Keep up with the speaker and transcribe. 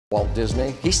Walt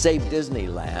Disney, he saved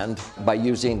Disneyland by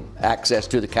using access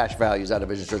to the cash values out of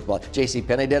his insurance policy. J.C.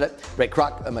 Penney did it. Ray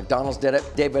Kroc, McDonald's did it.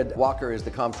 David Walker is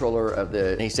the comptroller of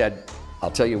he said, I'll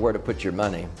tell you where to put your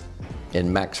money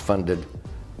in max-funded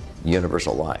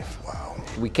universal life. Wow.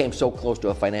 We came so close to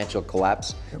a financial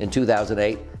collapse in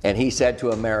 2008, and he said to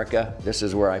America, this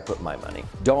is where I put my money.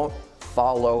 Don't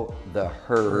follow the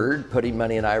herd, putting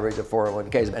money in IRAs or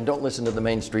 401ks, and don't listen to the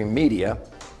mainstream media,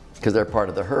 because they're part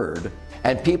of the herd.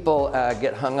 And people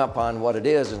get hung up on what it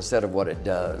is instead of what it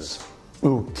does.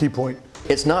 Ooh, key point.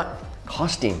 It's not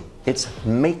costing, it's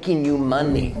making you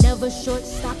money. Never short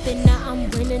stopping, now I'm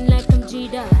winning like I'm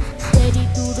Jeter. Steady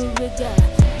through the rigor,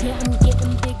 yeah, I'm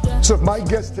getting bigger. So if my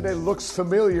guest today looks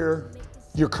familiar,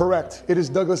 you're correct. It is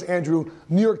Douglas Andrew,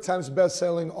 New York Times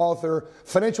bestselling author,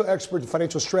 financial expert, and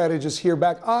financial strategist here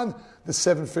back on the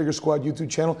Seven Figure Squad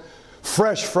YouTube channel.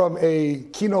 Fresh from a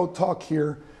keynote talk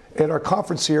here at our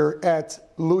conference here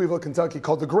at Louisville, Kentucky,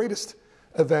 called The Greatest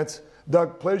Event.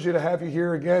 Doug, pleasure to have you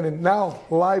here again, and now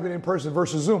live and in person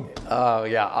versus Zoom. Oh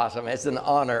yeah, awesome. It's an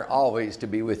honor always to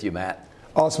be with you, Matt.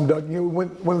 Awesome, Doug. You know,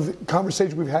 one of the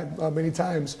conversations we've had many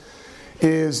times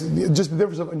is just the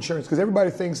difference of insurance, because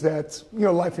everybody thinks that, you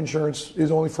know, life insurance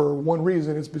is only for one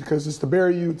reason. It's because it's to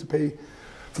bury you, to pay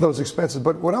for those expenses.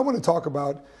 But what I want to talk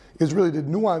about is really the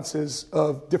nuances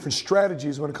of different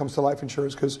strategies when it comes to life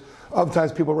insurance, because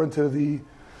oftentimes people run to the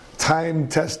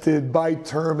time-tested, buy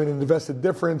term and invested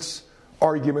difference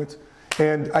argument.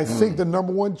 And I think the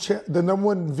number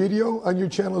one video on your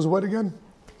channel is what again?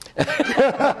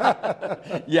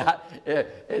 Yeah,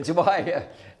 it's why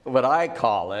what I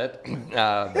call it,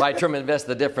 buy term invest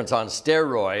the difference on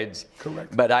steroids.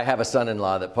 Correct. But I have a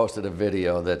son-in-law that posted a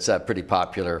video that's pretty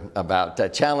popular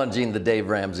about challenging the Dave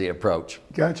Ramsey approach.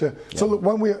 Gotcha. Yeah. So look,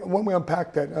 when we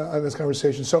unpack that on this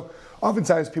conversation, so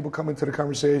oftentimes people come into the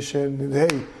conversation and,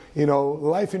 hey, you know,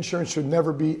 life insurance should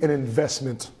never be an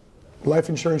investment. Life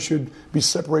insurance should be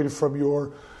separated from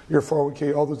your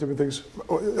 401k, all those different things.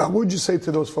 What would you say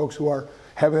to those folks who are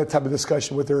having that type of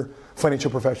discussion with their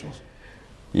financial professionals?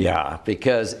 Yeah,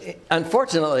 because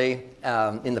unfortunately,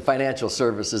 in the financial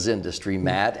services industry,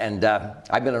 Matt, and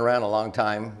I've been around a long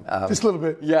time. Just a little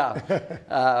bit.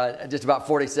 Yeah, just about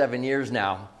 47 years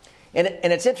now. And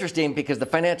it's interesting because the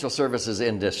financial services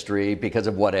industry, because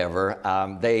of whatever,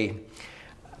 they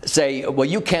say, well,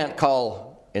 you can't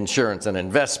call insurance an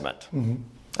investment. Mm-hmm.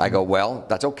 I go, well,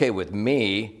 that's okay with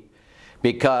me,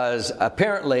 because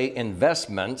apparently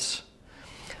investments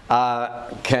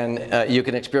you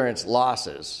can experience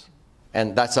losses,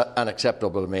 and that's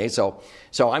unacceptable to me. So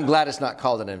I'm glad it's not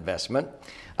called an investment.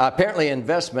 Apparently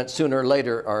investments sooner or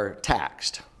later are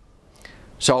taxed.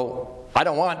 So I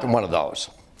don't want one of those.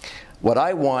 What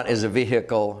I want is a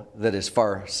vehicle that is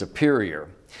far superior.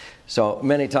 So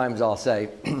many times I'll say,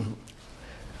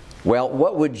 well,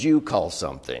 what would you call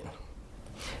something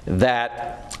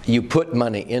that you put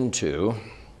money into?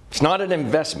 It's not an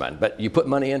investment, but you put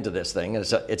money into this thing.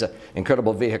 It's an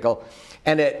incredible vehicle,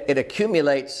 and it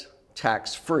accumulates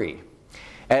tax-free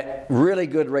at really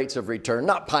good rates of return,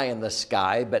 not pie in the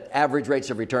sky, but average rates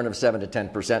of return of 7 to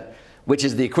 10%, which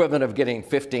is the equivalent of getting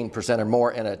 15% or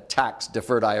more in a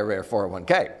tax-deferred IRA or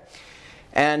 401k.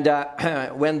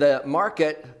 And when the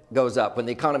market goes up, when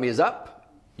the economy is up,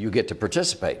 you get to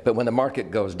participate. But when the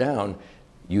market goes down,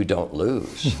 you don't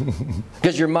lose,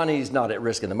 because your money's not at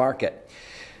risk in the market.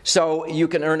 So you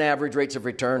can earn average rates of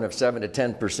return of 7 to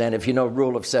 10%. If you know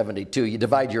rule of 72, you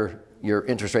divide your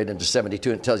interest rate into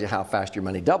 72, and it tells you how fast your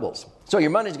money doubles. So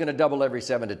your money's going to double every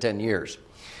 7 to 10 years.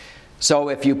 So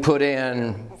if you put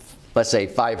in, let's say,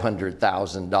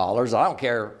 $500,000, I don't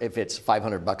care if it's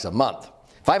 $500 a month.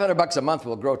 $500 a month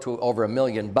will grow to over $1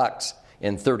 million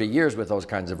in 30 years with those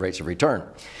kinds of rates of return.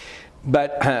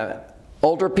 But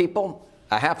older people,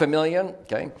 $500,000,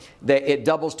 okay, it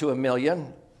doubles to $1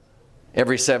 million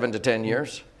every 7 to 10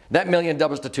 years. That million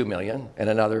doubles to 2 million, and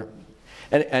another,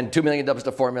 and 2 million doubles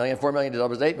to 4 million, 4 million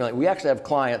doubles to 8 million. We actually have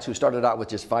clients who started out with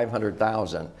just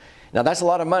 500,000. Now that's a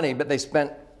lot of money, but they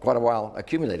spent quite a while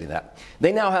accumulating that.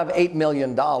 They now have $8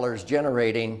 million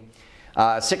generating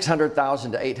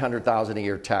 $600,000 to $800,000 a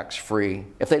year tax-free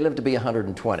if they live to be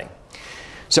 120.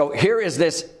 So here is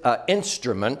this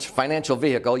instrument, financial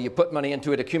vehicle. You put money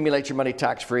into it, accumulate your money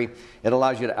tax-free. It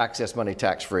allows you to access money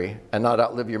tax-free and not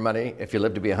outlive your money if you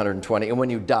live to be 120. And when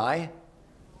you die,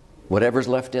 whatever's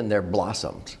left in there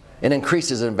blossoms and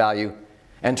increases in value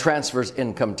and transfers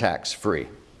income tax-free.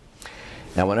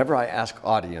 Now, whenever I ask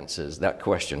audiences that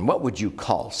question, what would you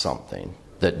call something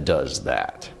that does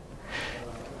that?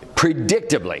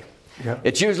 Predictably,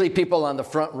 it's usually people on the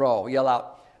front row yell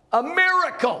out,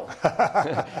 America! miracle,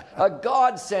 a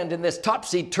godsend in this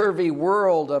topsy-turvy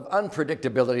world of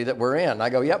unpredictability that we're in. I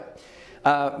go, yep,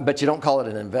 but you don't call it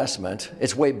an investment.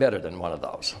 It's way better than one of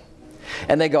those.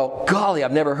 And they go, golly,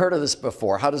 I've never heard of this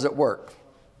before. How does it work?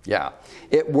 Yeah,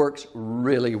 it works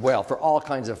really well for all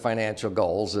kinds of financial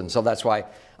goals. And so that's why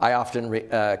I often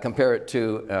compare it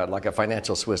to like a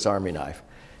financial Swiss Army knife.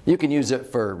 You can use it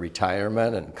for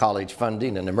retirement and college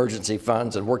funding and emergency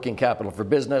funds and working capital for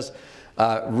business,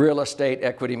 real estate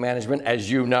equity management, as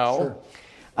you know,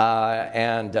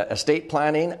 and estate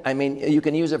planning. I mean, you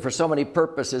can use it for so many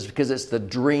purposes because it's the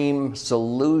dream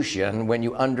solution when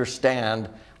you understand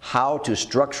how to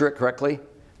structure it correctly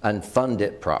and fund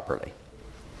it properly.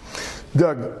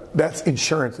 Doug, that's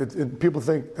insurance. People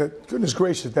think that, goodness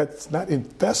gracious, that's not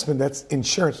investment, that's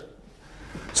insurance.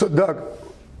 So, Doug,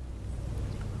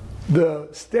 the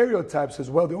stereotypes as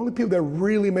well, the only people that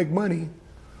really make money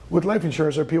with life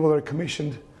insurance are people that are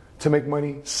commissioned to make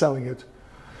money selling it.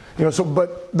 You know, so,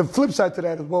 but the flip side to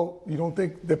that is, well, you don't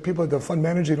think that people at the fund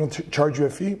manager, they don't charge you a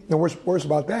fee? The worst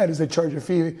about that is they charge you a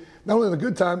fee, not only in the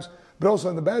good times, but also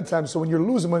in the bad times. So when you're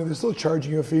losing money, they're still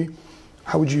charging you a fee.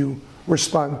 How would you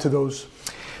respond to those?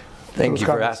 Thank you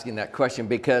for asking that question,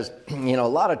 because, you know, a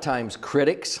lot of times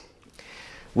critics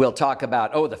will talk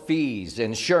about, oh, the fees,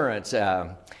 insurance,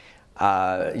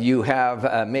 you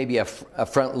have maybe a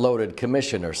front-loaded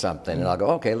commission or something. And I'll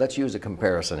go, okay, let's use a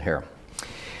comparison here.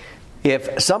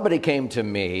 If somebody came to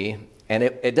me, and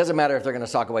it doesn't matter if they're going to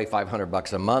sock away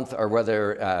 $500 a month or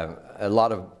whether a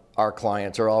lot of our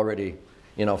clients are already,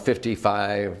 you know,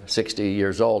 55, 60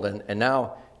 years old, and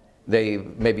now they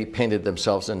maybe painted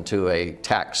themselves into a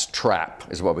tax trap,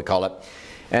 is what we call it.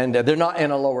 And they're not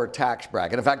in a lower tax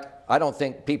bracket. In fact, I don't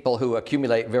think people who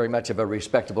accumulate very much of a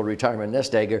respectable retirement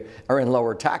nest egg are in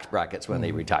lower tax brackets when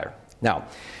they retire. Now,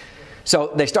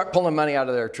 so they start pulling money out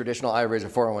of their traditional IRAs or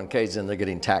 401ks, and they're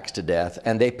getting taxed to death.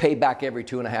 And they pay back every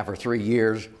 2.5 or 3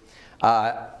 years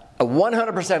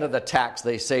 100% of the tax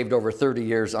they saved over 30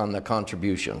 years on the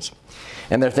contributions.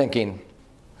 And they're thinking,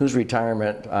 whose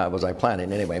retirement was I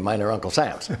planning anyway? Mine or Uncle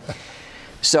Sam's.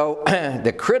 So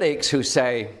the critics who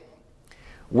say,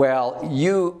 well,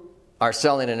 you are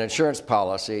selling an insurance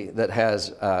policy that has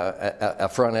a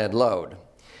front-end load.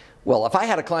 Well, if I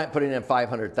had a client putting in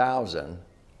 $500,000,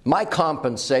 my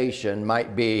compensation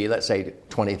might be, let's say,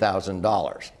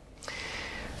 $20,000.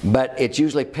 But it's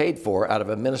usually paid for out of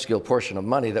a minuscule portion of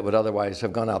money that would otherwise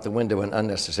have gone out the window in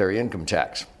unnecessary income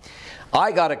tax.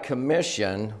 I got a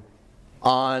commission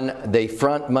on the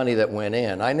front money that went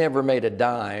in. I never made a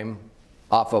dime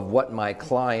off of what my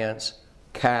clients'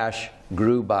 cash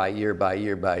grew by year by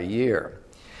year by year.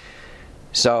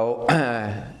 So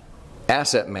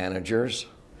asset managers,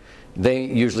 they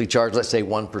usually charge, let's say,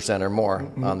 1% or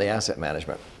more on the asset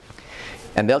management.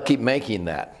 And they'll keep making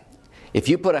that. If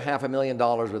you put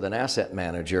 $500,000 with an asset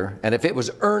manager, and if it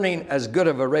was earning as good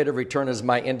of a rate of return as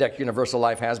my Index Universal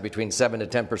Life has, between 7 to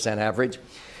 10% average,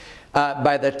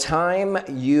 by the time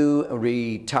you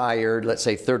retired, let's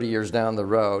say 30 years down the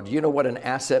road, you know what an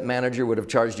asset manager would have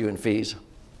charged you in fees?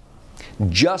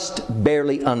 Just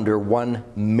barely under $1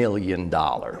 million.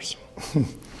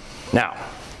 Now,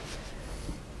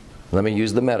 let me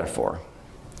use the metaphor.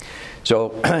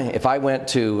 So if I went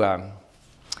to,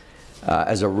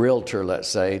 as a realtor, let's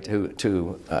say,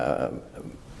 to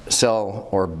sell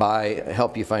or buy,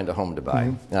 help you find a home to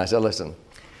buy. And I said, listen,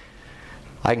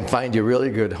 I can find you a really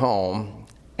good home,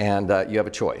 and you have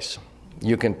a choice.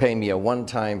 You can pay me a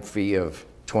one-time fee of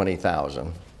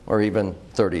 $20,000 or even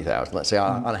 $30,000. Let's say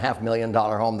on a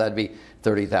 $500,000 home, that'd be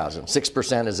 $30,000.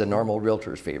 6% is a normal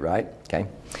realtor's fee, right? Okay.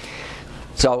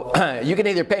 So you can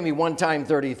either pay me one-time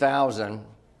 $30,000,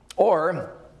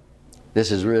 or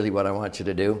this is really what I want you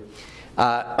to do.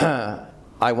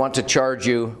 I want to charge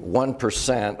you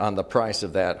 1% on the price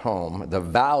of that home, the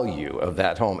value of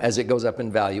that home, as it goes up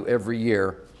in value every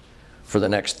year for the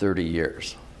next 30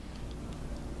 years.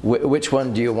 Which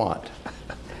one do you want?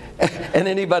 And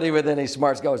anybody with any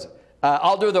smarts goes,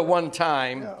 I'll do the one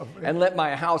time and let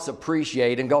my house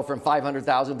appreciate and go from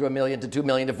 $500,000 to $1 million to $2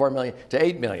 million to $4 million to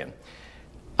 $8 million.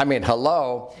 I mean,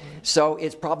 hello. So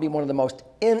it's probably one of the most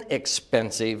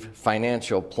inexpensive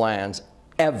financial plans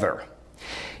ever.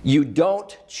 You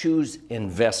don't choose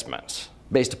investments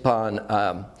based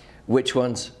upon which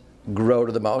ones grow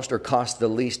to the most or cost the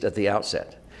least at the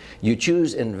outset. You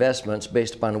choose investments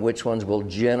based upon which ones will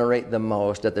generate the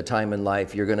most at the time in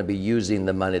life you're going to be using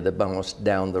the money the most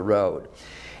down the road.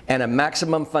 And a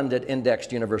maximum funded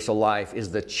indexed universal life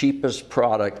is the cheapest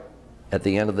product at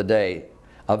the end of the day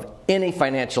of any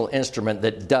financial instrument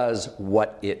that does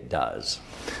what it does.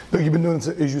 Look, you've been doing this,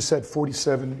 as you said,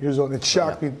 47 years old. It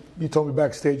shocked me. You told me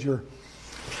backstage you're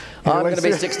I'm going to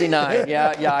be 69.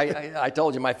 Yeah. I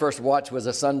told you my first watch was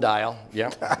a sundial.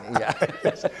 Yeah.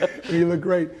 You look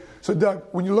great. So, Doug,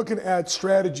 when you're looking at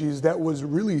strategies that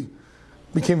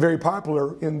became very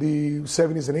popular in the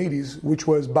 70s and 80s, which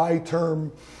was buy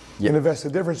term and invest the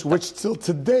difference, which still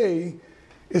today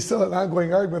is still an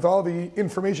ongoing argument with all the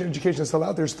information education that's still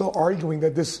out there, still arguing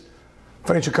that this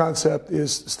financial concept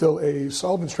is still a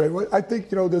solvent strategy. I think,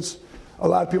 there's a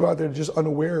lot of people out there just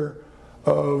unaware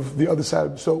of the other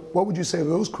side. So what would you say to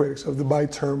those critics of the buy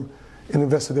term and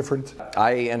invest the difference?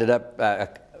 I ended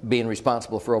up being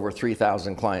responsible for over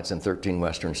 3,000 clients in 13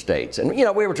 Western states. And,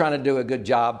 we were trying to do a good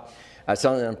job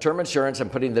selling them term insurance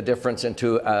and putting the difference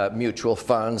into mutual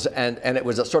funds. And it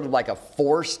was sort of like a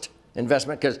forced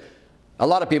investment because a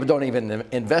lot of people don't even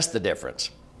invest the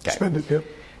difference. Okay. Spend it, yep.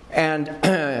 And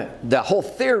the whole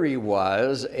theory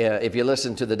was, if you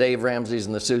listen to the Dave Ramseys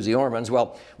and the Susie Ormans,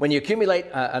 well, when you accumulate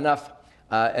enough,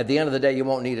 at the end of the day, you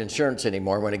won't need insurance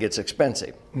anymore when it gets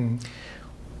expensive. Mm-hmm.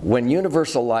 When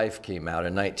Universal Life came out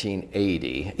in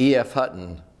 1980, E.F.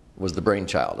 Hutton was the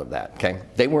brainchild of that, okay?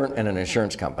 They weren't in an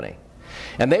insurance company.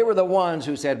 And they were the ones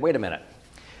who said, wait a minute,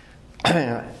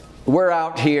 we're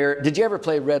out here. Did you ever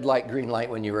play red light, green light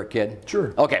when you were a kid?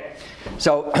 Sure. Okay.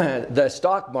 So the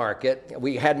stock market,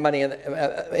 we had money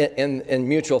in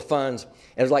mutual funds, and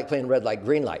it was like playing red light,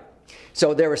 green light.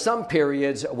 So there were some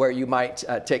periods where you might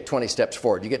take 20 steps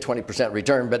forward. You get 20%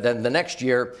 return, but then the next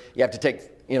year you have to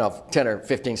take 10 or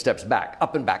 15 steps back,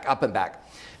 up and back, up and back.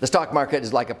 The stock market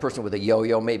is like a person with a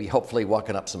yo-yo, maybe hopefully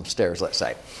walking up some stairs, let's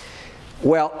say.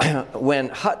 Well, when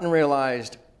Hutton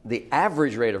realized the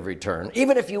average rate of return,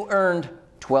 even if you earned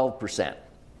 12%,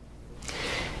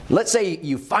 let's say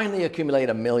you finally accumulate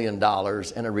 $1 million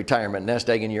in a retirement nest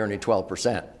egg and you're earning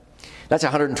 12%. That's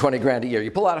 120 grand a year. You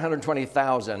pull out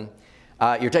 120,000.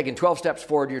 You're taking 12 steps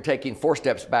forward. You're taking 4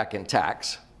 steps back in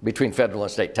tax, between federal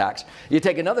and state tax. You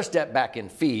take another step back in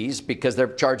fees because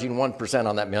they're charging 1%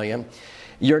 on that million.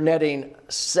 You're netting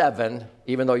 7,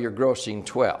 even though you're grossing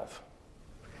 12.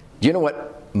 Do you know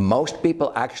what most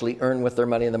people actually earn with their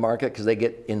money in the market because they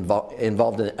get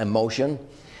involved in emotion?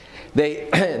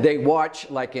 They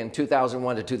watch, like in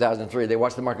 2001 to 2003, they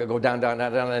watch the market go down, down,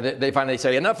 down, down, and they finally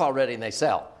say, enough already, and they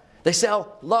sell. They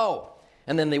sell low,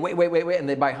 and then they wait, and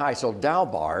they buy high. So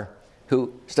Dalbar,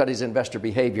 who studies investor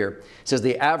behavior, says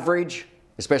the average,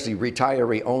 especially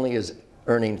retiree only, is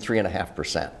earning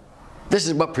 3.5%. This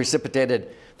is what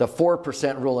precipitated the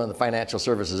 4% rule in the financial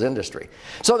services industry.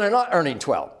 So they're not earning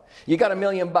 12. You got $1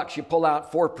 million, you pull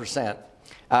out 4%,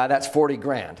 that's 40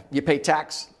 grand. You pay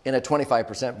tax in a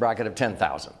 25% bracket of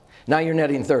 10,000. Now you're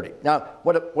netting 30. Now,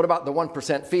 what about the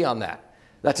 1% fee on that?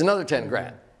 That's another 10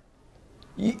 grand.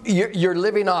 You're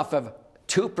living off of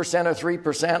 2% or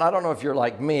 3%. I don't know if you're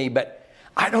like me, but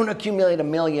I don't accumulate $1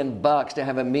 million to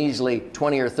have a measly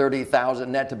 20 or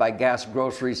 30,000 net to buy gas,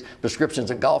 groceries,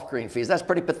 prescriptions, and golf green fees. That's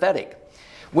pretty pathetic.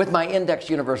 With my Index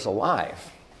Universal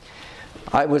Life,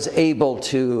 I was able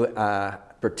to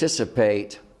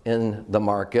participate in the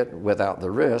market without the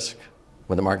risk.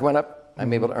 When the market went up,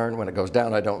 I'm able to earn. When it goes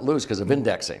down, I don't lose because of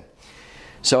indexing.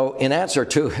 So in answer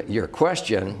to your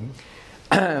question,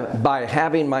 by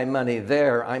having my money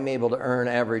there, I'm able to earn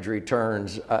average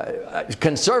returns.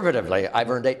 Conservatively, I've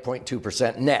earned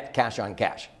 8.2% net, cash on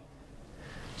cash.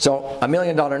 So $1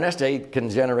 million nest egg can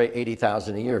generate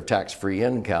 $80,000 a year of tax-free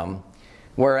income,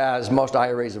 whereas most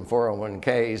IRAs and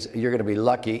 401ks, you're going to be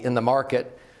lucky in the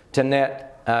market to net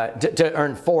to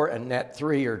earn 4 and net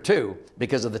 3 or 2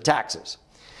 because of the taxes.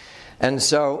 And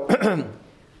so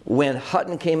when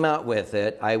Hutton came out with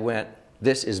it, I went,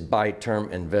 this is buy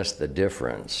term, invest the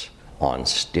difference on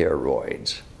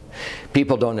steroids.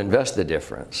 People don't invest the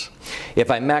difference.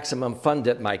 If I maximum fund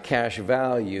it, my cash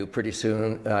value pretty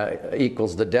soon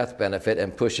equals the death benefit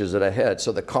and pushes it ahead.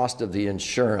 So the cost of the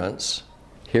insurance,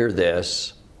 hear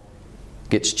this,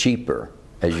 gets cheaper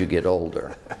as you get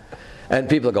older. And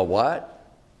people go, what?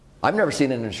 I've never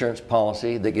seen an insurance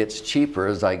policy that gets cheaper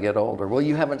as I get older. Well,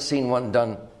 you haven't seen one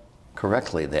done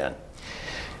correctly then.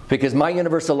 Because my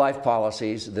universal life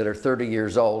policies that are 30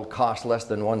 years old cost less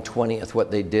than 1/20th what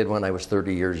they did when I was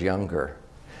 30 years younger.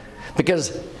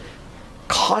 Because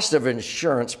cost of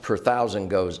insurance per thousand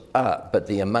goes up, but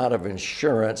the amount of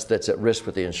insurance that's at risk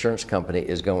with the insurance company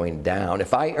is going down.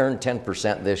 If I earned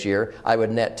 10% this year, I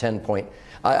would net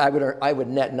I would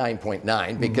net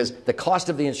 9.9 because the cost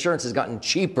of the insurance has gotten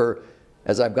cheaper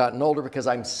as I've gotten older because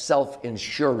I'm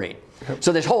self-insuring. Yep.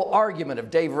 So this whole argument of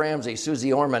Dave Ramsey,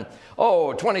 Susie Orman,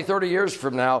 20, 30 years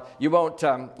from now, you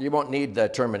won't need the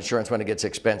term insurance when it gets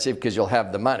expensive because you'll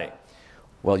have the money.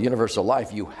 Well, universal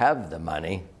life, you have the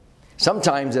money,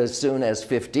 sometimes as soon as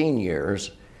 15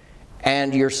 years,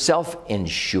 and you're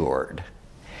self-insured.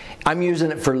 I'm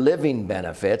using it for living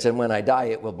benefits, and when I die,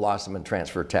 it will blossom and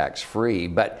transfer tax-free.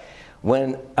 But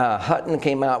when Hutton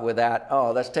came out with that,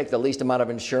 oh, let's take the least amount of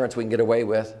insurance we can get away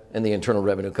with in the Internal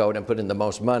Revenue Code and put in the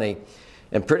most money,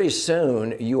 and pretty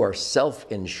soon you are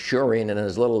self-insuring in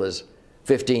as little as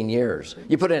 15 years.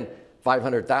 You put in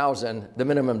 $500,000, the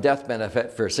minimum death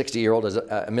benefit for a 60-year-old is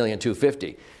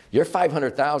 $1,250,000. Your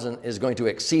 $500,000 is going to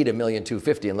exceed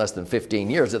 $1,250,000 in less than 15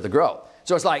 years at the growth.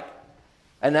 So it's like,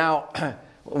 and now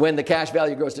when the cash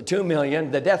value grows to $2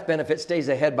 million, the death benefit stays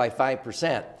ahead by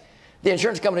 5%. The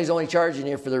insurance company is only charging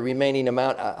you for the remaining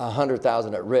amount,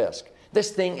 $100,000 at risk.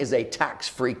 This thing is a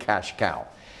tax-free cash cow,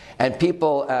 and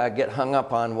people get hung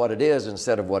up on what it is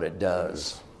instead of what it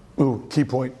does. Ooh, key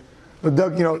point. But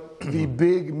Doug, you know, the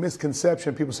big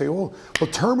misconception, people say, well,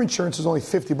 term insurance is only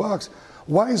 $50.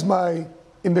 Why is my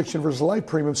index universal life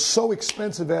premium so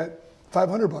expensive at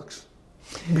 $500?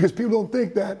 Because people don't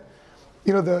think that,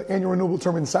 you know, the annual renewable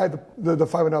term inside the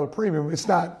 $500 premium, it's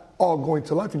not all going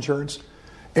to life insurance.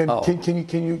 And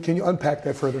can you unpack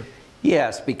that further?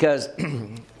 Yes, because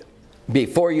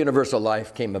before universal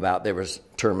life came about, there was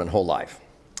term and whole life.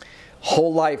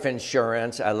 Whole life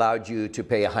insurance allowed you to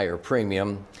pay a higher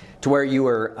premium to where you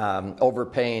were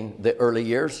overpaying the early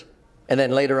years. And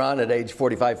then later on at age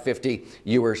 45, 50,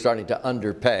 you were starting to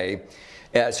underpay.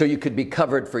 So you could be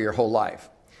covered for your whole life.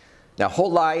 Now,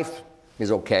 whole life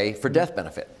is okay for death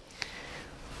benefit.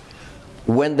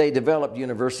 When they developed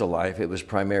universal life, it was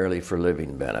primarily for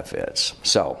living benefits.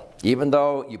 So even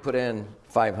though you put in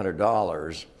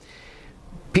 $500,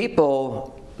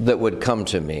 people that would come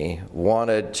to me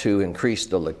wanted to increase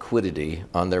the liquidity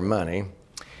on their money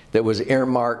that was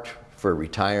earmarked for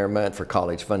retirement, for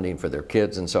college funding for their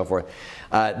kids and so forth.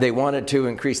 They wanted to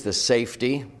increase the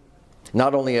safety,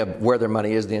 not only of where their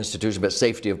money is, the institution, but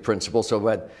safety of principal. So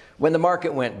when the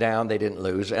market went down, they didn't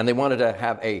lose. And they wanted to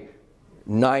have a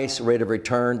nice rate of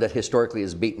return that historically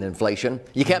has beaten inflation.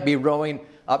 You can't be rowing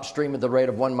upstream at the rate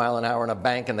of 1 mile an hour in a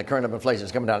bank and the current of inflation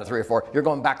is coming down to 3 or 4. You're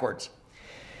going backwards.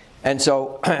 And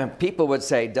so people would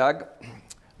say, Doug,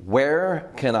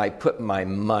 where can I put my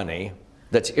money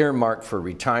that's earmarked for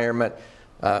retirement,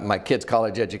 my kids'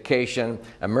 college education,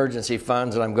 emergency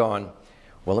funds? And I'm going,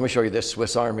 well, let me show you this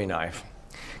Swiss Army knife.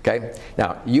 Okay?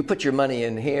 Now, you put your money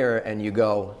in here and you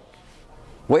go,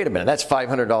 wait a minute, that's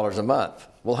 $500 a month.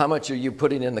 Well, how much are you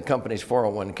putting in the company's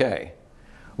 401k?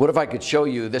 What if I could show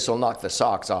you this will knock the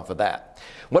socks off of that?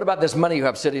 What about this money you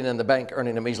have sitting in the bank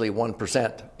earning a measly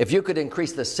 1%? If you could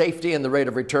increase the safety and the rate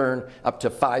of return up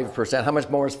to 5%, how much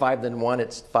more is 5 than 1?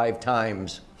 It's 5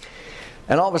 times.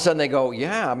 And all of a sudden they go,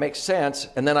 yeah, makes sense.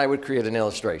 And then I would create an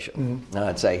illustration. Mm-hmm. And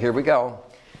I'd say, here we go.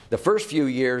 The first few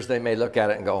years they may look at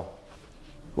it and go,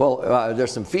 well,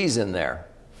 there's some fees in there.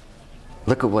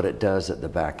 Look at what it does at the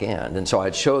back end. And so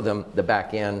I'd show them the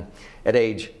back end at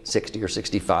age 60 or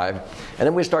 65, and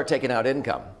then we'd start taking out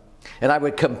income. And I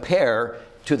would compare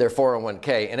to their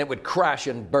 401k, and it would crash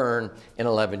and burn in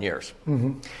 11 years.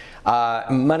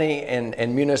 Mm-hmm. Money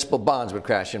and municipal bonds would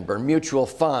crash and burn. Mutual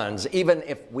funds, even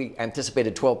if we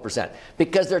anticipated 12%,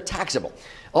 because they're taxable.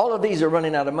 All of these are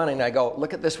running out of money, and I go,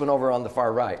 look at this one over on the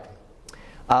far right.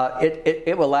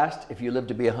 It will last if you live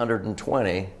to be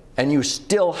 120, and you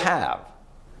still have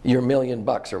your $1 million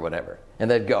or whatever. And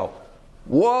they'd go,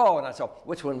 whoa. And I said,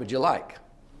 which one would you like?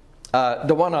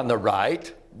 The one on the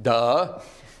right, duh.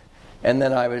 And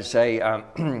then I would say,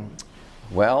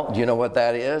 well, do you know what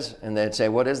that is? And they'd say,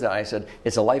 what is that? I said,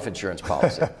 it's a life insurance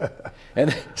policy.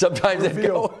 And sometimes they'd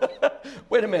go,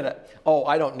 wait a minute. Oh,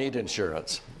 I don't need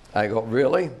insurance. I go,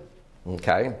 really?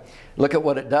 Okay. Look at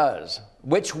what it does.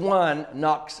 Which one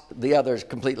knocks the others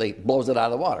completely, blows it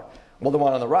out of the water? Well, the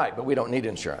one on the right, but we don't need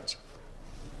insurance.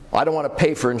 I don't want to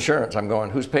pay for insurance. I'm going,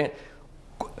 who's paying?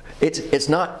 It's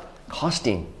not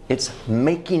costing. It's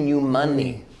making you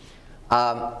money.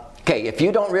 Okay, if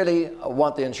you don't really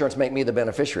want the insurance, make me the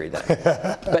beneficiary then.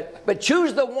 but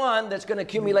choose the one that's going to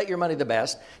accumulate your money the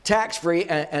best, tax-free,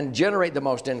 and generate the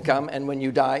most income. And when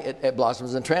you die, it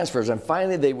blossoms and transfers. And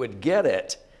finally, they would get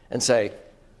it and say,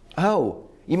 oh,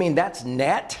 you mean that's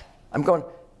net? I'm going,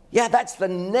 yeah, that's the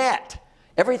net.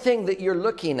 Everything that you're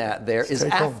looking at there is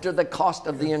after the cost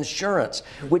of the insurance,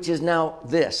 which is now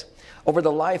this. Over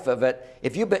the life of it,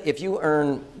 if you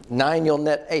earn 9, you'll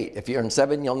net 8. If you earn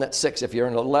 7, you'll net 6. If you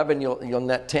earn 11, you'll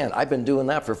net 10. I've been doing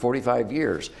that for 45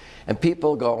 years. And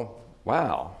people go,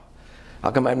 wow, how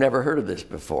come I've never heard of this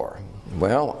before?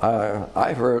 Well,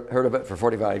 I've heard of it for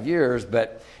 45 years,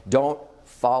 but don't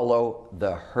follow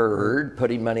the herd,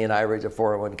 putting money in IRAs or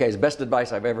 401ks. Best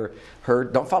advice I've ever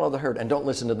heard, don't follow the herd and don't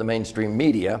listen to the mainstream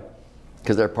media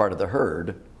because they're part of the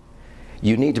herd.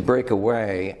 you need to break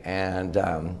away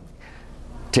and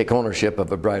take ownership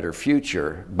of a brighter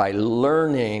future by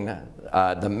learning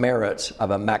the merits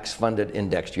of a max-funded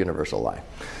indexed universal life.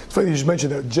 It's funny you just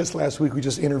mentioned that. Just last week, we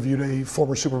just interviewed a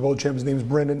former Super Bowl champ. His name is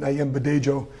Brendan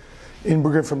Ayembadejo.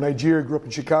 Immigrant from Nigeria, grew up in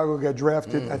Chicago, got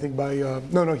drafted, I think by,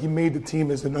 he made the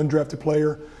team as an undrafted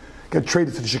player, got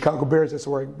traded to the Chicago Bears. That's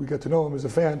where we got to know him as a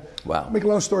fan. Wow. Make a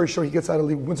long story short, he gets out of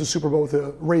the league, wins the Super Bowl with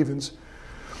the Ravens.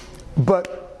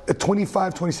 But at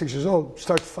 25, 26 years old,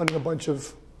 starts funding a bunch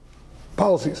of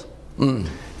policies. And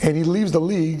he leaves the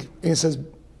league and he says,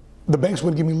 the banks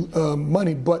wouldn't give me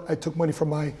money, but I took money from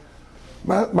my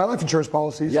life insurance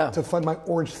policies to fund my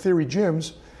Orange Theory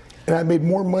gyms. And I made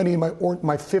more money in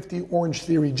my 50 Orange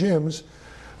Theory gyms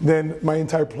than my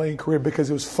entire playing career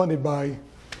because it was funded by.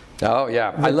 Oh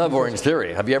yeah, I love Orange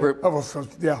Theory. Have you ever? Oh,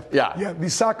 yeah.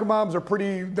 These soccer moms are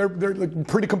they're like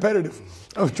pretty competitive.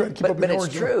 I was trying to keep up with But it's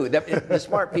Orange. true. The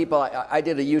smart people. I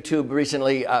did a YouTube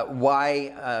recently.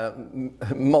 Why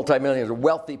multimillionaires,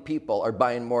 wealthy people, are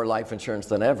buying more life insurance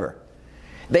than ever.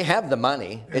 They have the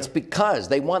money. It's because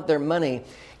they want their money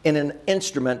in an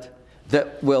instrument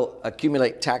that will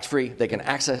accumulate tax-free. They can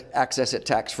access it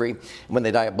tax-free. When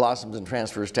they die, it blossoms and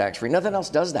transfers tax-free. Nothing else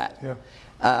does that. Yeah.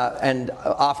 And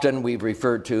often we've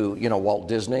referred to, Walt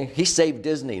Disney. He saved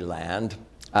Disneyland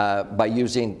by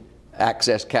using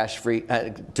access cash-free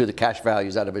to the cash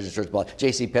values out of his insurance policy.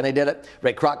 J.C. Penney did it.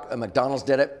 Ray Kroc, McDonald's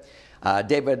did it.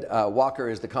 David Walker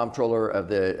is the comptroller of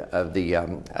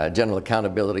the General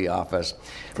Accountability Office.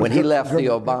 When he left the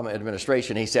Obama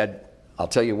administration, he said, "I'll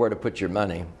tell you where to put your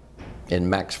money. In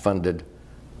max-funded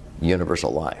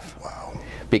universal life." Wow.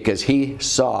 Because he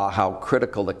saw how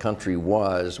critical the country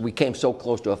was. We came so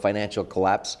close to a financial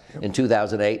collapse in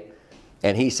 2008,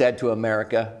 and he said to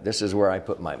America, "This is where I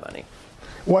put my money."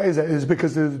 Why is that? Is it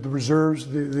because the reserves,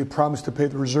 they promised to pay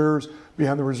the reserves,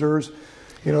 behind the reserves?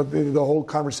 The whole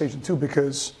conversation too,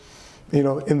 because,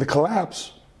 in the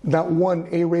collapse, not one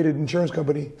A-rated insurance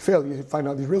company failed. You find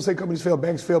out these real estate companies failed,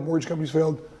 banks failed, mortgage companies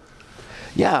failed.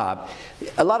 Yeah,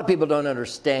 a lot of people don't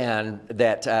understand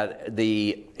that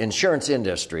the insurance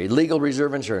industry, legal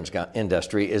reserve insurance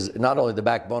industry, is not only the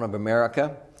backbone of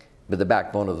America, but the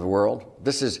backbone of the world.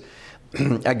 This is,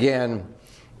 again,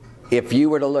 if you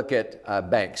were to look at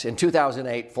banks, in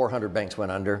 2008, 400 banks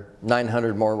went under,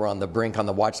 900 more were on the brink on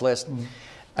the watch list.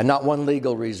 And not one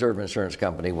legal reserve insurance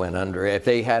company went under. If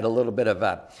they had a little bit of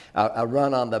a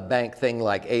run on the bank thing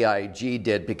like AIG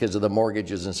did because of the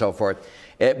mortgages and so forth,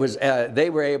 it was they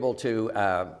were able to,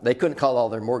 they couldn't call all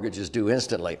their mortgages due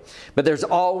instantly. But there's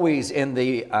always in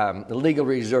the legal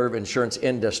reserve insurance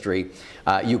industry,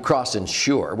 you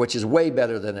cross-insure, which is way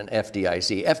better than an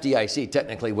FDIC. FDIC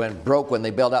technically went broke when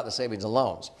they bailed out the savings and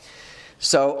loans.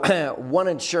 So one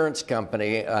insurance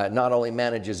company not only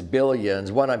manages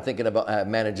billions, one I'm thinking about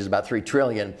manages about $3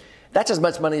 trillion. That's as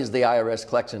much money as the IRS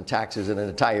collects in taxes in an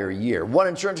entire year. One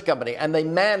insurance company, and they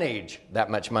manage that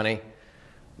much money,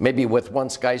 maybe with one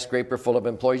skyscraper full of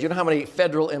employees. You know how many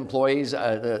federal employees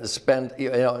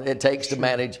it takes to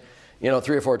manage, 3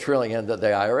 or 4 trillion that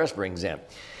the IRS brings in.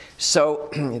 So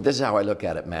this is how I look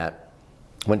at it, Matt.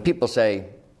 When people say,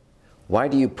 "Why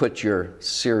do you put your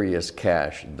serious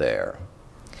cash there?"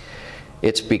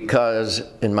 It's because,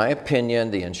 in my opinion,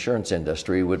 the insurance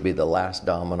industry would be the last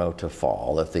domino to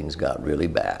fall if things got really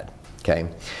bad. Okay,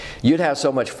 you'd have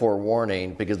so much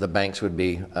forewarning because the banks would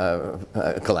be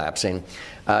collapsing.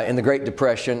 In the Great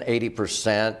Depression,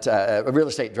 80%, real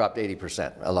estate dropped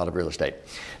 80%, a lot of real estate.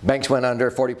 Banks went under,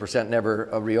 40% never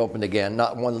reopened again.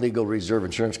 Not one legal reserve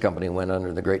insurance company went under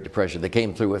in the Great Depression. They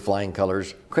came through with flying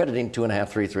colors, crediting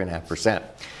 2.5%, 3.5%.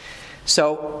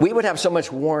 So we would have so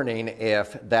much warning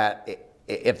if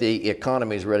the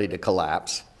economy is ready to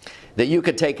collapse, that you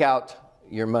could take out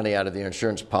your money out of the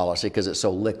insurance policy because it's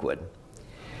so liquid.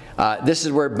 This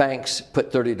is where banks put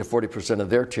 30 to 40% of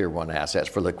their Tier 1 assets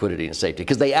for liquidity and safety,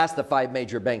 because they asked the 5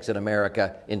 major banks in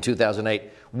America in 2008,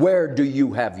 where do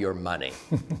you have your money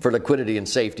for liquidity and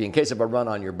safety in case of a run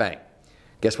on your bank?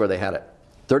 Guess where they had it?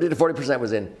 30 to 40%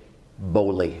 was in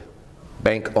BOLI,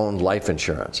 bank-owned life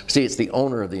insurance. See, it's the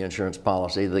owner of the insurance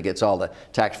policy that gets all the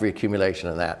tax-free accumulation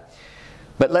of that.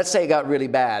 But let's say it got really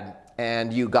bad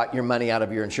and you got your money out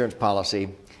of your insurance policy.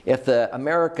 If the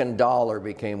American dollar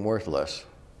became worthless,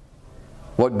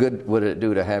 what good would it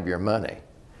do to have your money?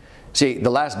 See, the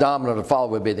last domino to fall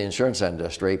would be the insurance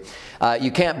industry.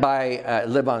 You can't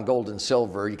live on gold and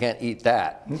silver. You can't eat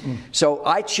that. So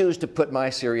I choose to put my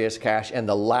serious cash in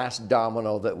the last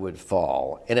domino that would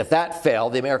fall. And if that fell,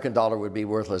 the American dollar would be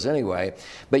worthless anyway.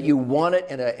 But you want it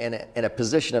in a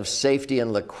position of safety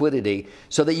and liquidity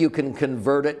so that you can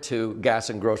convert it to gas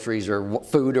and groceries or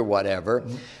food or whatever.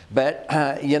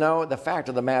 But, you know, the fact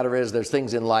of the matter is there's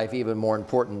things in life even more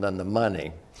important than the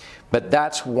money. But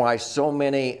that's why so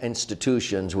many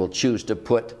institutions will choose to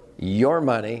put your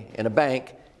money in a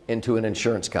bank into an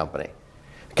insurance company,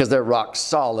 because they're rock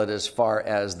solid as far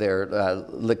as their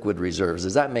liquid reserves.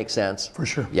 Does that make sense? For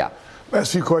sure. Yeah. I'll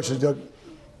ask you a question, Doug.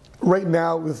 Right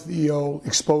now, with the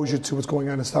exposure to what's going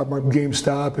on in the stock market,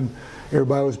 GameStop, and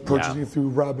everybody was purchasing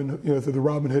through through the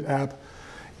Robinhood app,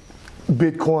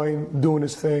 Bitcoin doing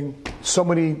its thing, so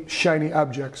many shiny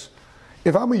objects.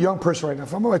 If I'm a young person right now,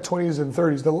 if I'm in my 20s and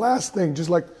 30s, the last thing,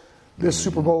 just like this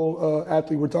Super Bowl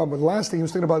athlete we're talking about, the last thing he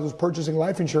was thinking about was purchasing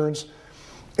life insurance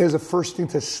as a first thing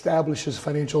to establish his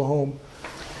financial home.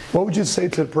 What would you say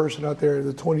to the person out there,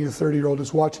 the 20 or 30-year-old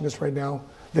that's watching this right now,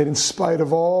 that in spite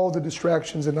of all the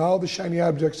distractions and all the shiny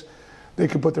objects they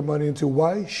could put their money into,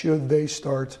 why should they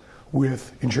start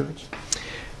with insurance?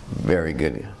 Very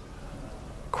good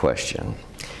question.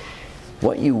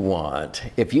 What you want,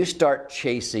 if you start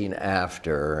chasing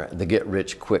after the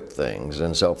get-rich-quick things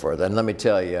and so forth, and let me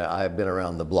tell you, I've been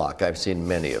around the block. I've seen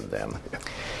many of them.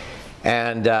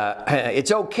 And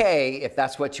it's okay if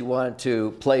that's what you want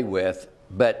to play with,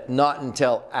 but not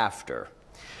until after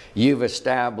you've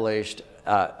established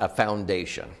a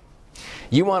foundation.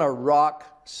 You want a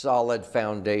rock-solid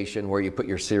foundation where you put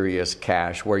your serious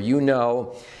cash, where you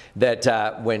know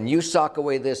that when you sock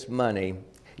away this money,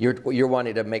 you're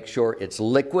wanting to make sure it's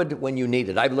liquid when you need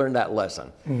it. I've learned that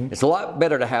lesson. It's a lot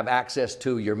better to have access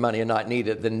to your money and not need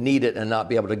it than need it and not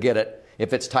be able to get it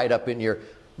if it's tied up in your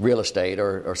real estate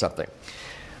or something,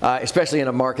 especially in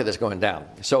a market that's going down.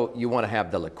 So you want to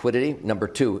have the liquidity. Number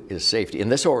 2 is safety. In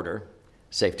this order,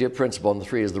 safety of principal, and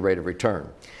 3 is the rate of return.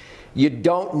 You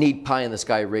don't need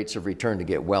pie-in-the-sky rates of return to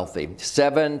get wealthy.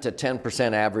 7 to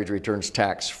 10% average returns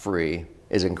tax-free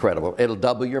is incredible. It'll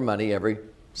double your money every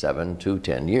 7 to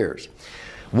 10 years.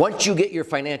 Once you get your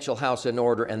financial house in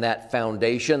order and that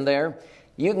foundation there,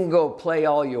 you can go play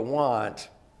all you want,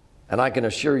 and I can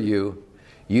assure you,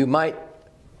 you might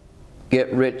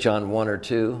get rich on 1 or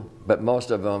 2, but most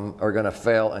of them are going to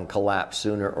fail and collapse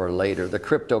sooner or later. The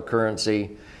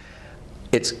cryptocurrency,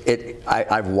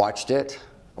 I've watched it.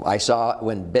 I saw it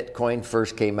when Bitcoin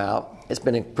first came out. It's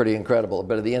been pretty incredible,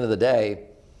 but at the end of the day,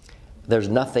 there's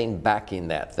nothing backing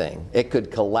that thing. It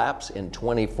could collapse in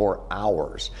 24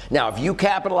 hours. Now, if you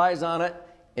capitalize on it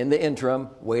in the interim,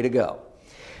 way to go.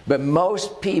 But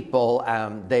most people,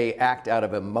 they act out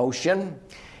of emotion,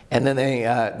 and then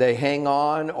they hang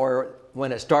on, or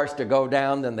when it starts to go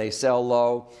down, then they sell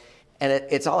low. And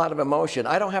it's all out of emotion.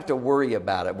 I don't have to worry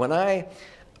about it. When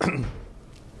in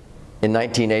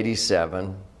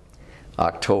 1987,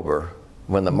 October,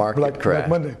 when the market crashed.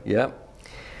 Black Monday. Yep.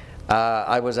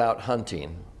 I was out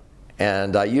hunting,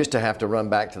 and I used to have to run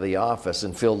back to the office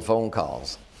and field phone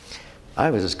calls.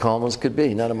 I was as calm as could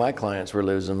be. None of my clients were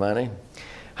losing money.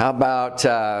 How about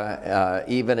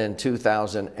even in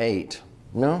 2008?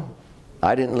 No,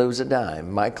 I didn't lose a dime.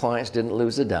 My clients didn't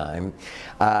lose a dime.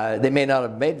 They may not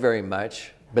have made very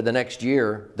much, but the next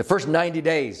year, the first 90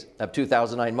 days of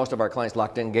 2009, most of our clients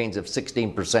locked in gains of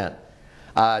 16%.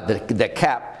 The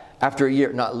cap, after a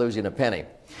year, not losing a penny.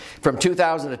 From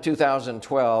 2000 to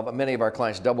 2012, many of our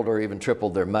clients doubled or even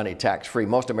tripled their money tax-free.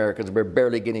 Most Americans were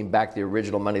barely getting back the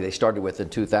original money they started with in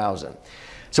 2000.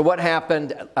 So what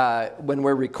happened when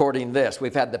we're recording this?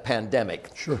 We've had the pandemic.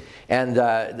 Sure. And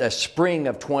the spring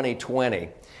of 2020,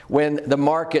 when the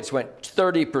markets went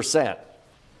 30%,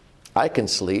 I can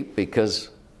sleep because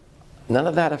none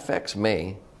of that affects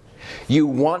me. You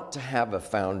want to have a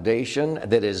foundation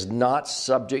that is not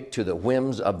subject to the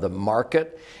whims of the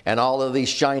market and all of these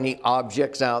shiny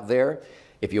objects out there.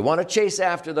 If you want to chase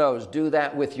after those, do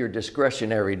that with your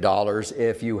discretionary dollars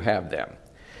if you have them.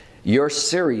 Your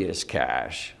serious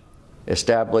cash,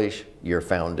 establish your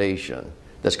foundation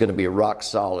that's going to be rock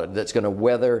solid, that's going to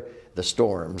weather the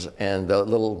storms and the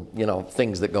little,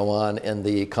 things that go on in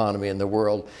the economy and the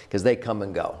world, because they come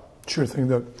and go. Sure thing,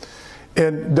 Doug.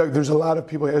 And Doug, there's a lot of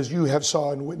people, as you have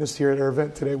saw and witnessed here at our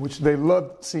event today, which they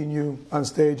loved seeing you on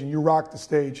stage, and you rocked the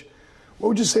stage. What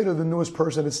would you say to the newest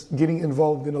person that's getting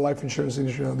involved in the life insurance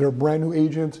industry now? They're a brand new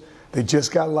agent, they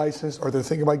just got licensed, or they're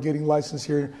thinking about getting licensed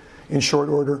here in short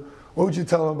order. What would you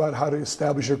tell them about how to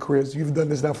establish their careers? You've done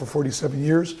this now for 47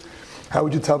 years. How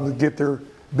would you tell them to get their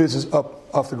business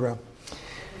up off the ground?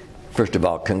 First of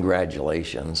all,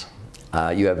 congratulations.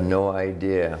 You have no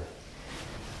idea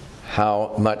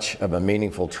how much of a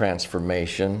meaningful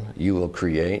transformation you will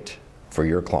create for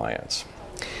your clients.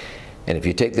 And if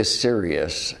you take this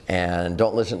serious and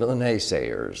don't listen to the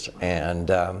naysayers, and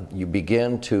you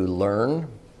begin to learn,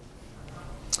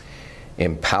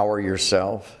 empower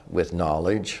yourself with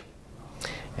knowledge,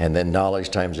 and then knowledge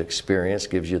times experience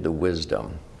gives you the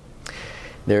wisdom.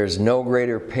 There's no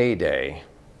greater payday,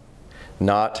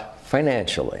 not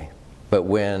financially, but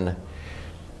when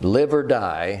live or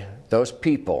die, those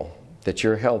people that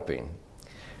you're helping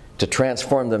to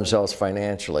transform themselves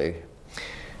financially,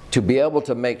 to be able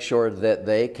to make sure that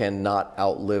they cannot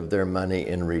outlive their money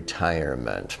in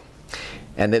retirement,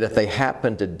 and that if they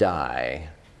happen to die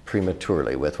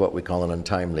prematurely with what we call an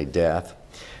untimely death,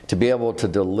 to be able to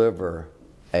deliver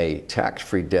a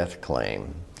tax-free death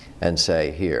claim and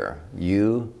say, here,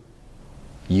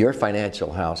 your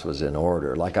financial house was in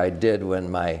order, like I did when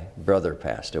my brother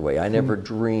passed away. I never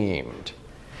dreamed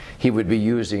he would be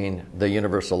using the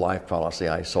universal life policy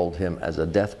I sold him as a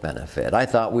death benefit. I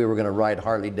thought we were going to ride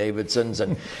Harley Davidsons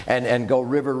and go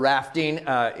river rafting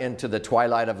into the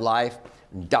twilight of life.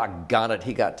 Doggone it,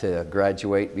 he got to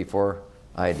graduate before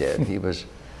I did. He was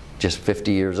just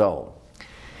 50 years old.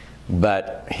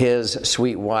 But his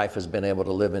sweet wife has been able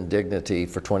to live in dignity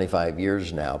for 25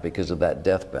 years now because of that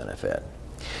death benefit.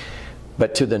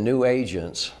 But to the new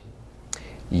agents,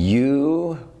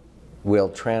 you will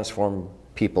transform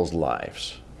people's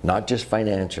lives, not just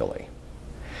financially.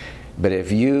 But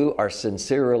if you are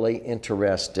sincerely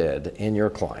interested in your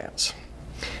clients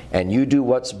and you do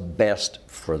what's best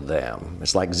for them,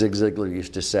 it's like Zig Ziglar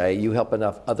used to say, you help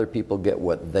enough other people get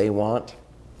what they want,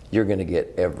 you're going to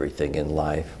get everything in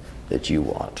life that you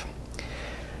want.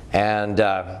 And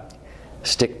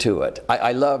stick to it.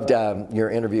 I loved your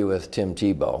interview with Tim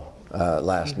Tebow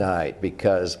last night,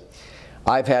 because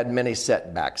I've had many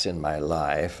setbacks in my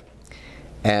life,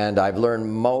 and I've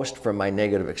learned most from my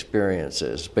negative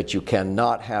experiences, but you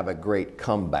cannot have a great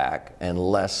comeback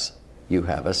unless you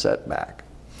have a setback.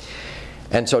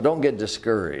 And so don't get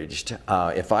discouraged.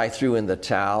 If I threw in the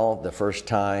towel the first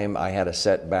time I had a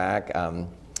setback,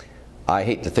 I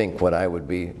hate to think what I would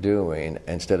be doing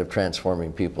instead of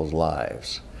transforming people's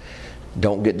lives.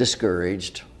 Don't get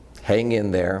discouraged. Hang in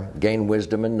there, gain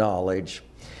wisdom and knowledge,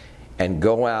 and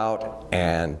go out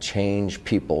and change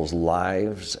people's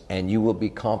lives, and you will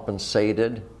be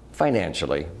compensated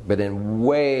financially, but in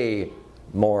way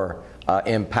more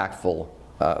impactful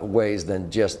ways than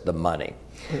just the money.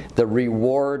 The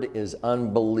reward is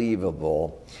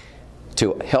unbelievable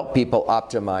to help people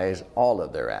optimize all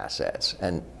of their assets.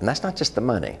 And that's not just the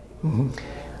money. Mm-hmm.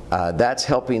 That's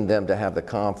helping them to have the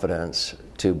confidence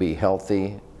to be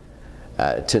healthy,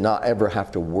 to not ever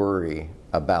have to worry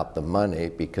about the money,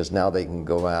 because now they can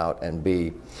go out and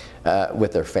be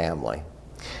with their family.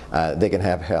 They can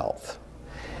have health.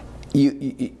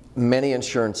 Many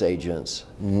insurance agents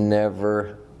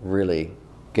never really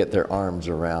get their arms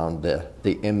around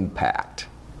the impact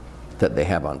that they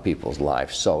have on people's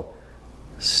lives. So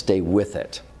stay with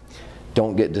it.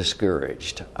 Don't get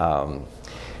discouraged.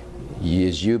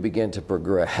 As you begin to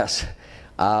progress,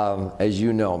 as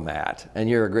you know, Matt, and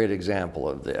you're a great example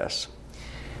of this.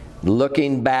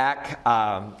 Looking back,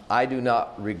 I do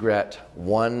not regret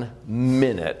 1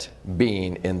 minute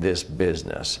being in this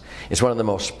business. It's one of the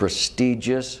most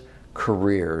prestigious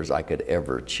careers I could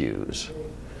ever choose.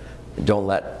 Don't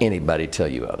let anybody tell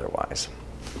you otherwise.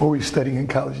 What were you studying in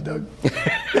college, Doug?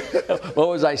 What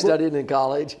was I studying in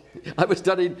college? I was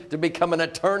studying to become an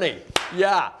attorney.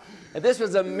 Yeah. And this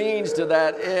was a means to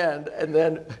that end. And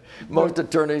then most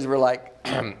attorneys were like,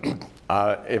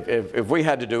 if we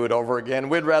had to do it over again,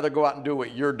 we'd rather go out and do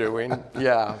what you're doing.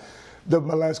 Yeah.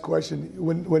 My last question,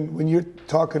 when you're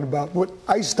talking about what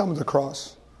I stumbled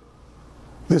across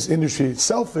this industry,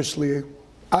 selfishly,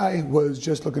 I was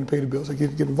just looking to pay the bills. I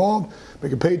get involved,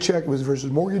 make a paycheck, was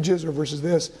versus mortgages or versus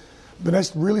this. But I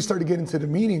really started getting into the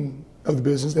meaning of the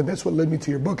business, and that's what led me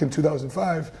to your book in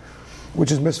 2005,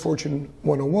 which is Misfortune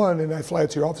 101, and I fly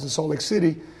to your office in Salt Lake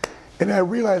City. And I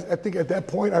realized, I think at that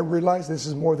point, I realized this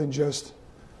is more than just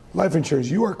life insurance.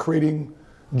 You are creating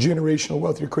generational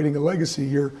wealth. You're creating a legacy.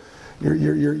 Your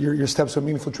steps to a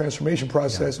meaningful transformation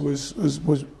process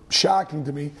was shocking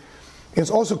to me. And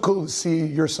it's also cool to see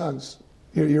your sons,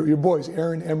 your boys,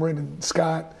 Aaron, Emran, and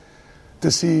Scott, to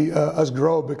see us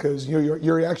grow, because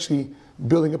you're actually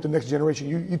building up the next generation.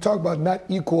 You talk about not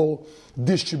equal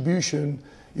distribution,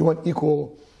 you want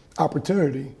equal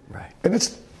opportunity. Right. And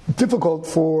it's difficult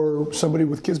for somebody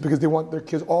with kids because they want their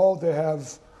kids all to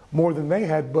have more than they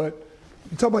had, but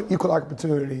you talk about equal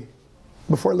opportunity.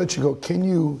 Before I let you go, can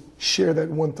you share that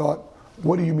one thought?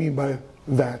 What do you mean by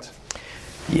that?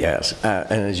 Yes,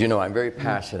 and as you know, I'm very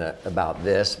passionate about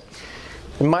this.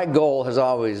 My goal has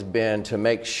always been to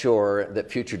make sure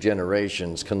that future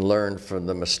generations can learn from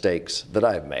the mistakes that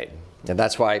I've made. And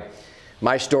that's why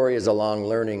my story is a long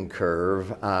learning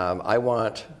curve. I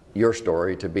want your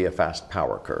story to be a fast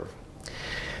power curve.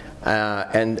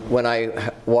 And when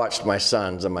I watched my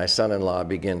sons and my son-in-law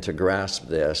begin to grasp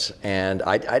this, and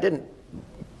I didn't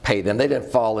pay them, they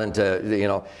didn't fall into, you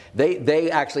know,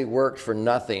 they actually worked for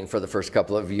nothing for the first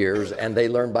couple of years, and they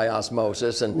learned by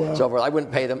osmosis and so forth. I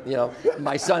wouldn't pay them, you know.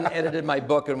 My son edited my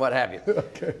book and what have you.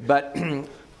 Okay. But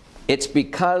it's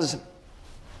because, do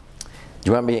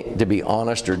you want me to be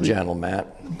honest or gentle,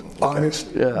 Matt?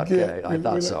 Honest. Yeah, okay, I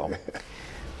thought so.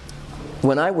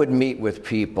 When I would meet with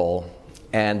people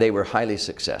and they were highly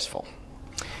successful,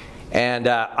 and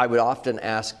I would often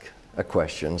ask a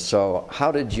question, so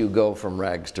how did you go from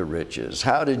rags to riches?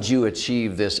 How did you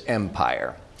achieve this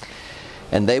empire?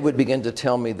 And they would begin to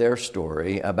tell me their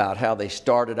story about how they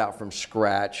started out from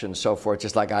scratch and so forth,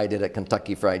 just like I did at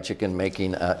Kentucky Fried Chicken,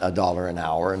 making $1 an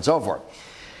hour and so forth.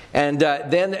 And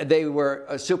then they were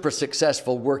super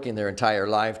successful working their entire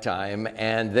lifetime,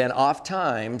 and then oft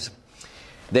times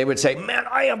they would say, man,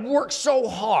 I have worked so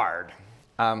hard.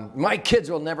 My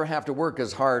kids will never have to work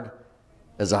as hard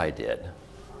as I did.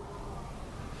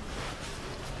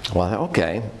 Well,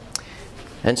 okay.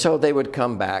 And so they would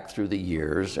come back through the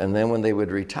years, and then when they would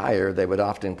retire, they would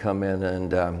often come in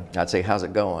and I'd say, how's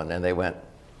it going? And they went,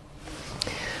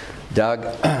 Doug,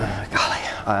 golly,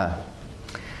 I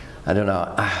don't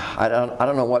know. I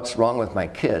don't know what's wrong with my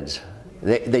kids.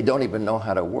 They don't even know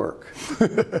how to work.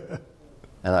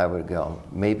 And I would go,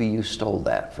 maybe you stole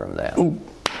that from them. Ooh.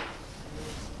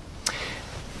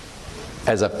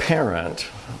 As a parent,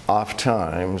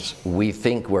 oftentimes we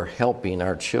think we're helping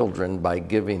our children by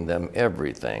giving them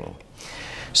everything.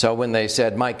 So when they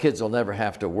said, my kids will never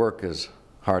have to work as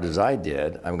hard as I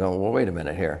did, I'm going, well, wait a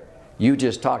minute here. You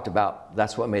just talked about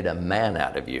that's what made a man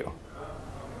out of you.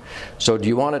 So do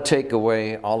you want to take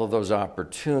away all of those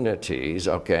opportunities,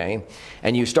 okay,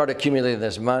 and you start accumulating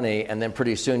this money, and then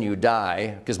pretty soon you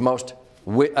die, because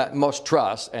most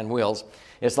trusts and wills,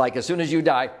 it's like as soon as you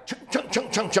die,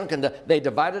 chunk, and they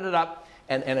divided it up,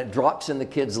 and it drops in the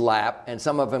kid's lap, and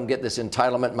some of them get this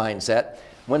entitlement mindset.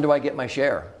 When do I get my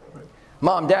share? Right.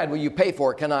 Mom, Dad, will you pay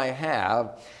for it? Can I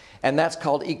have? And that's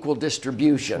called equal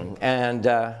distribution. And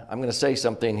I'm going to say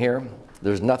something here.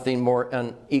 There's nothing more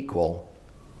unequal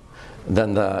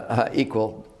than the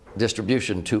equal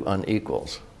distribution to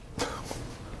unequals.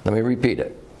 Let me repeat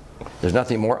it. There's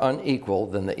nothing more unequal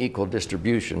than the equal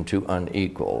distribution to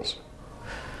unequals.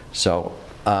 So,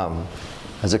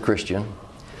 as a Christian,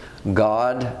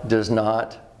 God does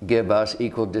not give us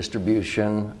equal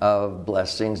distribution of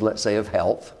blessings, let's say of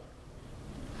health,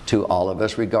 to all of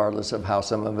us, regardless of how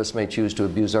some of us may choose to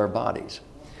abuse our bodies.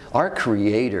 Our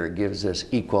Creator gives us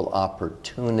equal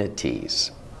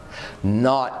opportunities,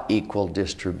 not equal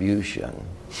distribution.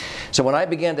 So when I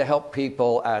began to help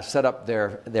people set up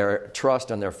their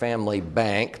trust and their family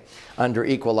bank under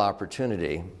equal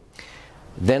opportunity,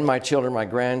 then my children, my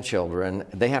grandchildren,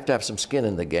 they have to have some skin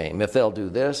in the game. If they'll do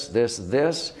this,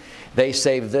 they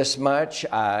save this much.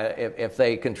 If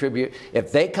they contribute,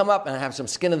 if they come up and have some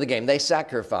skin in the game, they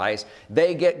sacrifice,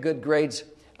 they get good grades,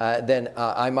 then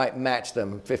I might match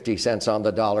them 50 cents on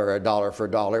the dollar or a dollar for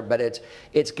a dollar. But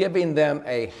it's giving them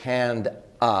a hand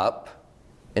up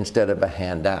instead of a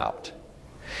handout.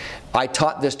 I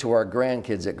taught this to our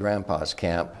grandkids at Grandpa's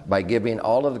camp by giving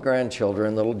all of the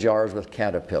grandchildren little jars with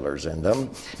caterpillars in them,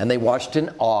 and they watched in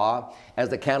awe as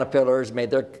the caterpillars made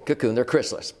their cocoon, their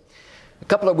chrysalis. A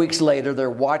couple of weeks later, they're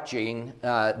watching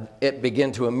it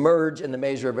begin to emerge in the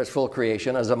measure of its full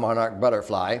creation as a monarch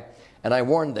butterfly, and I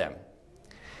warned them,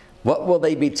 what will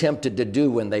they be tempted to do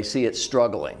when they see it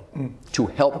struggling? To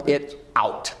help it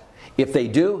out. If they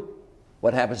do,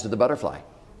 what happens to the butterfly?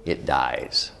 It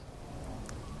dies.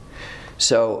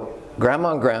 So,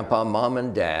 Grandma and Grandpa, Mom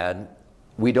and Dad,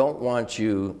 we don't want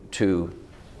you to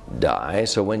die.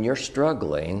 So when you're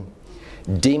struggling,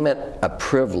 deem it a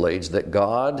privilege that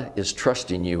God is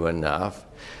trusting you enough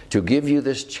to give you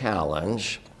this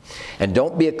challenge. And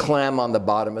don't be a clam on the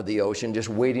bottom of the ocean just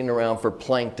waiting around for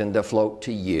plankton to float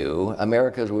to you.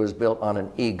 America was built on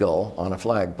an eagle on a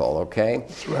flagpole, okay?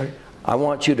 That's right. I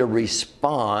want you to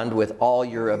respond with all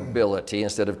your ability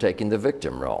instead of taking the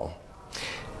victim role.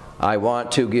 I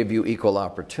want to give you equal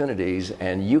opportunities,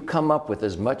 and you come up with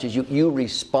as much as you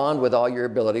respond with all your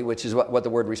ability, which is what the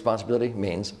word responsibility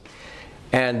means.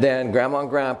 And then Grandma and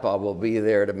Grandpa will be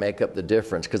there to make up the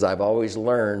difference, because I've always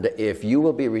learned if you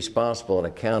will be responsible and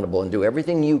accountable and do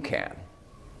everything you can,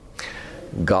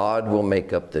 God will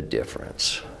make up the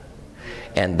difference.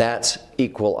 And that's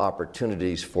equal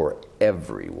opportunities for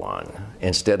everyone,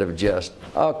 instead of just,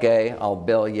 okay, I'll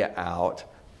bail you out.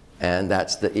 And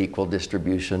that's the equal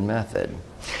distribution method.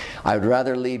 I'd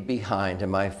rather leave behind in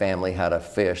my family how to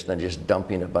fish than just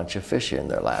dumping a bunch of fish in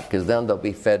their lap, because then they'll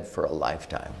be fed for a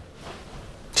lifetime.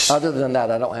 Other than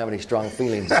that, I don't have any strong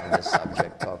feelings on this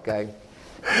subject, okay?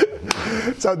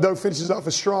 That's how Doug finishes off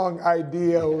a strong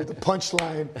idea with a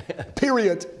punchline,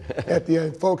 period, at the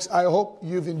end. Folks, I hope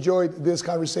you've enjoyed this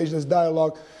conversation, this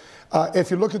dialogue. If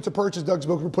you're looking to purchase Doug's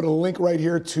book, we'll put a link right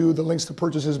here to the links to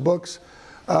purchase his books.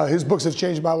 His books have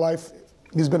changed my life.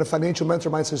 He's been a financial mentor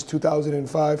of mine since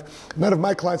 2005. None of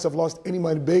my clients have lost any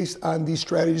money based on these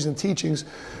strategies and teachings,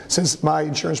 since my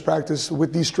insurance practice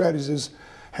with these strategies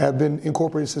have been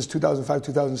incorporated since 2005,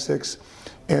 2006.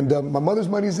 And my mother's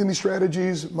money is in these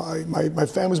strategies, my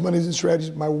family's money is in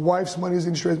strategies, my wife's money is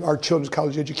in strategies, our children's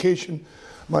college education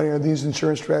money are in these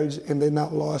insurance strategies, and they've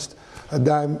not lost a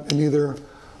dime, and neither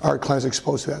are clients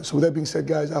exposed to that. So with that being said,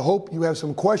 guys, I hope you have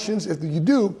some questions. If you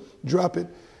do, drop it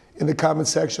in the comment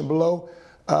section below.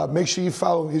 Make sure you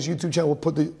follow his YouTube channel. We'll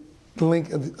put the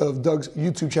link of Doug's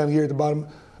YouTube channel here at the bottom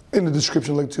in the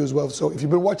description link too as well. So if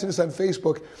you've been watching this on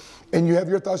Facebook and you have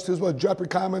your thoughts too as well, drop your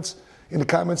comments in the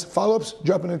comments. Follow-ups,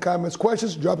 drop it in the comments.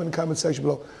 Questions, drop it in the comment section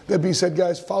below. That being said,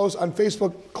 guys, follow us on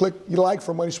Facebook. Click like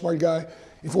for Money Smart Guy.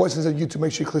 If you're watching this on YouTube,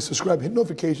 make sure you click subscribe, hit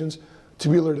notifications to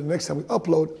be alerted the next time we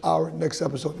upload our next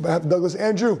episode. On behalf of Douglas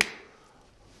Andrew,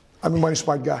 I'm your Money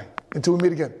Smart Guy. Until we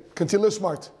meet again, continue to live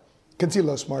smart, continue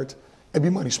to love smart, and be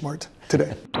money smart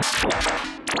today.